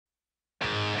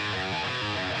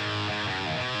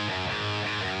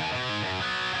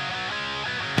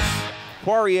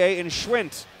Poirier and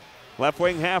Schwint. Left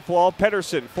wing half wall,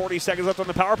 Pettersson. 40 seconds left on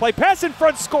the power play. Pass in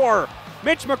front, score!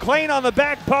 Mitch McLain on the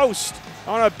back post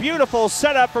on a beautiful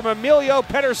setup from Emilio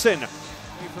Pettersson.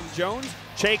 Away from Jones,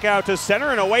 shake out to center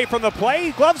and away from the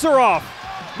play. Gloves are off.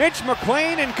 Mitch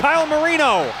McLain and Kyle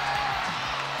Marino.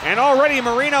 And already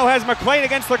Marino has McLain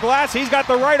against the glass. He's got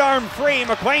the right arm free.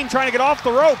 McLain trying to get off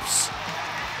the ropes.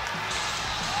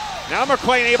 Now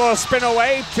McLain able to spin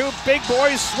away. Two big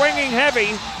boys swinging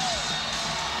heavy.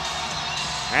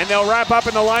 And they'll wrap up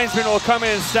and the linesman will come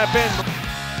in and step in.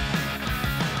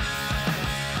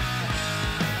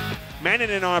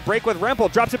 Mannanen on a break with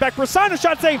Rempel. Drops it back. Brisson, a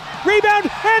shot save. Rebound.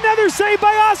 Another save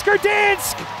by Oscar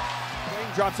Dansk.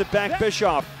 Drops it back,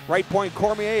 Bischoff. Right point,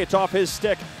 Cormier. It's off his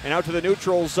stick and out to the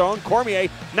neutral zone. Cormier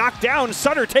knocked down.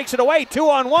 Sutter takes it away.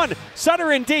 2-on-1.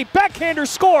 Sutter in deep. Backhander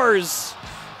scores.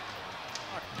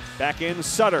 Back in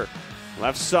Sutter.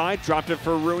 Left side. Dropped it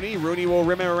for Rooney. Rooney will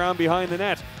rim it around behind the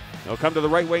net. He'll come to the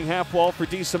right wing half wall for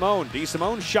DeSimone.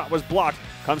 DeSimone's shot was blocked.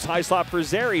 Comes high slot for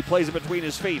Zary. Plays it between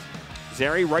his feet.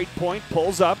 Zary, right point,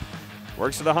 pulls up.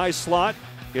 Works to the high slot.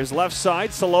 Gives left side,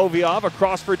 Solovyov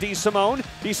across for DeSimone.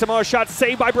 DeSimone shot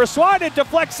saved by Brossoit. It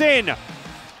deflects in.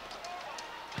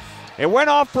 It went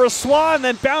off Brossoit and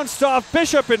then bounced off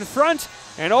Bishop in front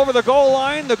and over the goal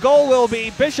line. The goal will be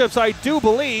Bishop's, I do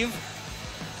believe.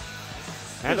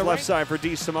 And the left side for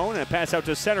DeSimone, and a pass out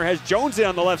to center has Jones in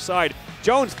on the left side.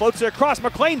 Jones floats it across.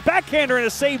 McLain backhander and a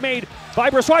save made by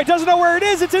Brossoit. Doesn't know where it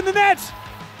is. It's in the net.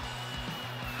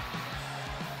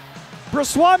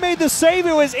 Brossoit made the save.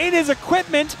 It was in his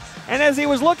equipment, and as he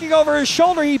was looking over his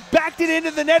shoulder, he backed it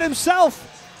into the net himself.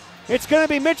 It's going to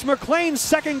be Mitch McLain's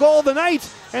second goal of the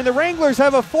night, and the Wranglers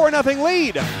have a 4-0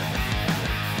 lead.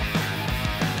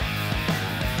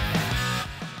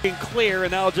 Clear,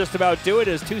 and that'll just about do it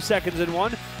as 2 seconds in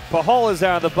one. Pahal is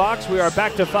out of the box. We are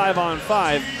back to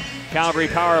 5-on-5. Calgary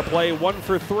power play 1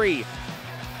 for 3.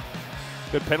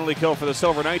 Good penalty kill for the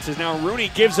Silver Knights as now Rooney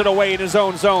gives it away in his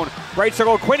own zone. Right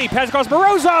circle, Quinney, pass across,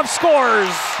 Morozov scores!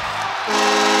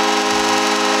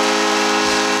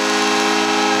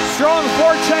 Strong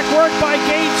forecheck work by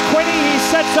Gage Quinney. He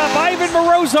sets up Ivan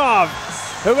Morozov,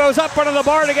 who goes up under the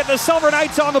bar to get the Silver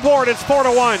Knights on the board. It's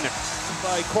 4-1.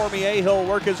 By Cormier, he'll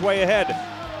work his way ahead.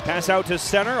 Pass out to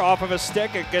center, off of a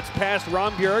stick. It gets past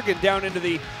Rombjerg and down into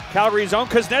the Calgary zone.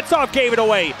 Kuznetsov gave it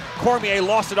away. Cormier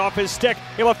lost it off his stick.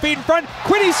 He'll feed in front.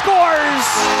 Quinney scores!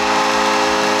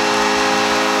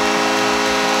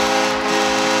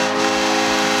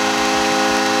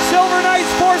 Silver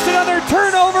Knights force another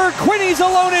turnover. Quinney's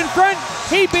alone in front.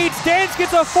 He beats Dansk.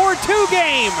 It's a 4-2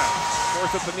 game.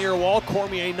 Force at the near wall.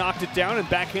 Cormier knocked it down and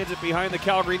backhands it behind the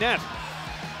Calgary net.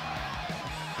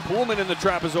 Pullman in the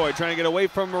trapezoid, trying to get away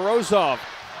from Morozov.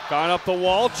 Gone up the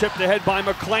wall, chipped ahead by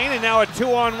McLain, and now a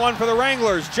 2-on-1 for the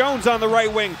Wranglers. Jones on the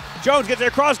right wing. Jones gets it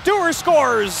across. Dewar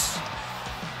scores!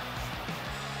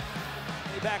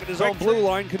 Back at his own blue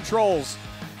line, controls.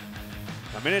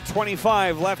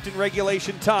 1:25 left in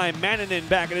regulation time. Mannanen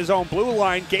back at his own blue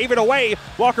line, gave it away.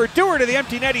 Walker Dewar to the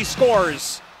empty net, he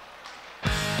scores.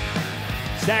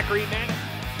 Zachary Mannanen.